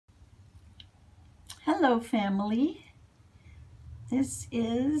Hello, family. This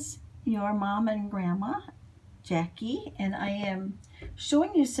is your mom and grandma, Jackie, and I am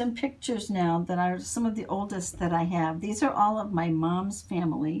showing you some pictures now that are some of the oldest that I have. These are all of my mom's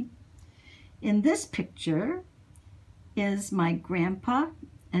family. In this picture is my grandpa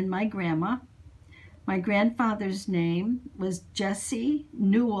and my grandma. My grandfather's name was Jesse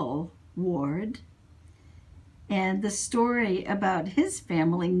Newell Ward. And the story about his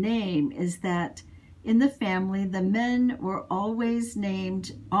family name is that in the family, the men were always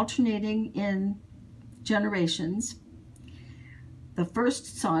named, alternating in generations. The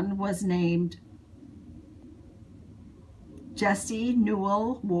first son was named Jesse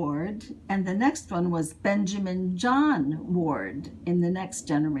Newell Ward, and the next one was Benjamin John Ward in the next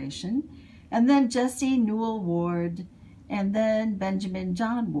generation, and then Jesse Newell Ward, and then Benjamin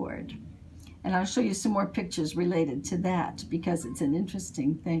John Ward. And I'll show you some more pictures related to that because it's an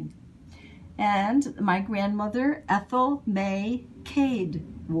interesting thing. And my grandmother, Ethel May Cade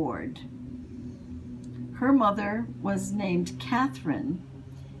Ward. Her mother was named Catherine,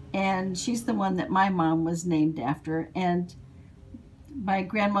 and she's the one that my mom was named after. And my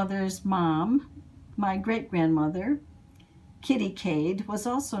grandmother's mom, my great-grandmother, Kitty Cade, was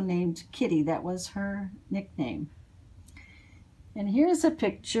also named Kitty. That was her nickname. And here's a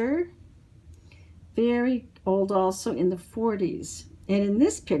picture, very old, also in the 40s. And in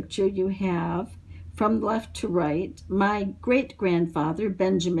this picture you have, from left to right, my great-grandfather,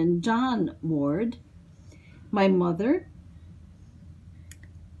 Benjamin John Ward, my mother,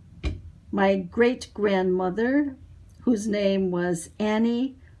 my great-grandmother, whose name was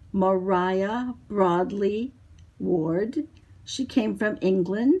Annie Mariah Broadley Ward. She came from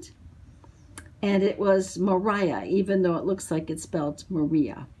England, and it was Mariah, even though it looks like it's spelled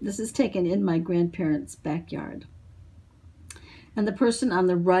Maria. This is taken in my grandparents' backyard. And the person on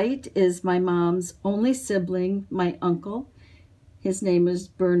the right is my mom's only sibling, my uncle. His name is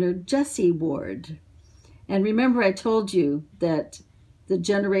Bernard Jesse Ward. And remember, I told you that the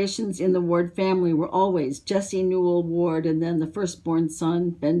generations in the Ward family were always Jesse Newell Ward, and then the firstborn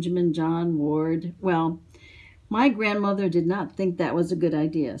son, Benjamin John Ward. Well, my grandmother did not think that was a good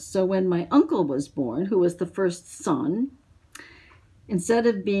idea. So when my uncle was born, who was the first son, instead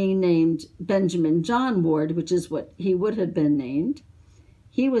of being named Benjamin John Ward, which is what he would have been named,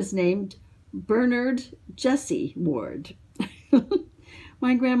 he was named Bernard Jesse Ward.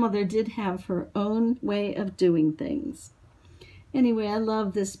 My grandmother did have her own way of doing things. Anyway, I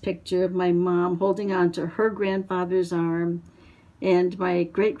love this picture of my mom holding on to her grandfather's arm, and my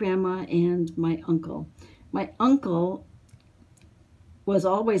great-grandma and my uncle. My uncle was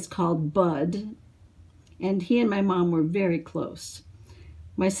always called Bud, and he and my mom were very close.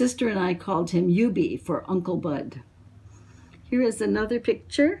 My sister and I called him Yubi for Uncle Bud. Here is another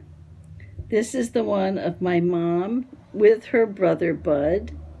picture. This is the one of my mom with her brother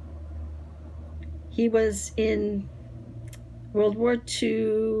Bud. He was in World War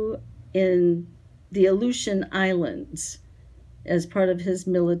II in the Aleutian Islands as part of his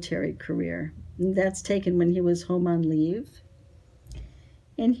military career. And that's taken when he was home on leave.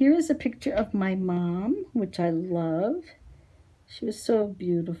 And here is a picture of my mom, which I love. She was so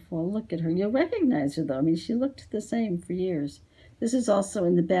beautiful. Look at her. You'll recognize her, though. I mean, she looked the same for years. This is also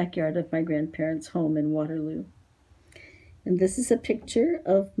in the backyard of my grandparents' home in Waterloo. And this is a picture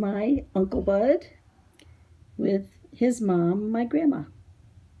of my Uncle Bud with his mom, my grandma.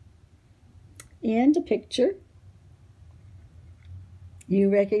 And a picture. You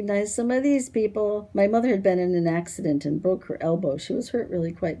recognize some of these people. My mother had been in an accident and broke her elbow. She was hurt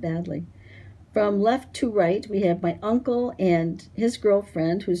really quite badly. From left to right, we have my uncle and his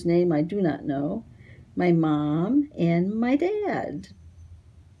girlfriend, whose name I do not know, my mom, and my dad.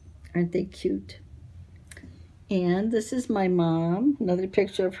 Aren't they cute? And this is my mom, another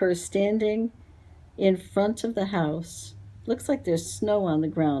picture of her standing in front of the house. Looks like there's snow on the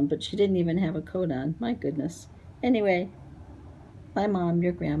ground, but she didn't even have a coat on. My goodness. Anyway, my mom,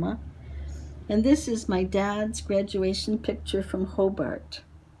 your grandma. And this is my dad's graduation picture from Hobart.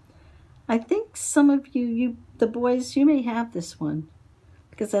 I think some of you, the boys, you may have this one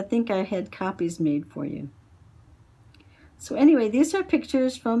because I think I had copies made for you. So anyway, these are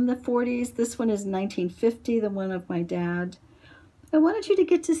pictures from the 40s. This one is 1950, the one of my dad. I wanted you to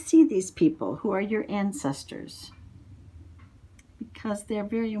get to see these people who are your ancestors because they're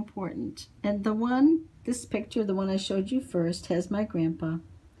very important. And this picture, the one I showed you first, has my grandpa.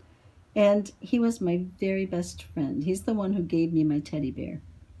 And he was my very best friend. He's the one who gave me my teddy bear.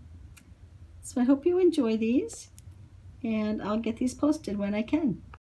 So I hope you enjoy these, and I'll get these posted when I can.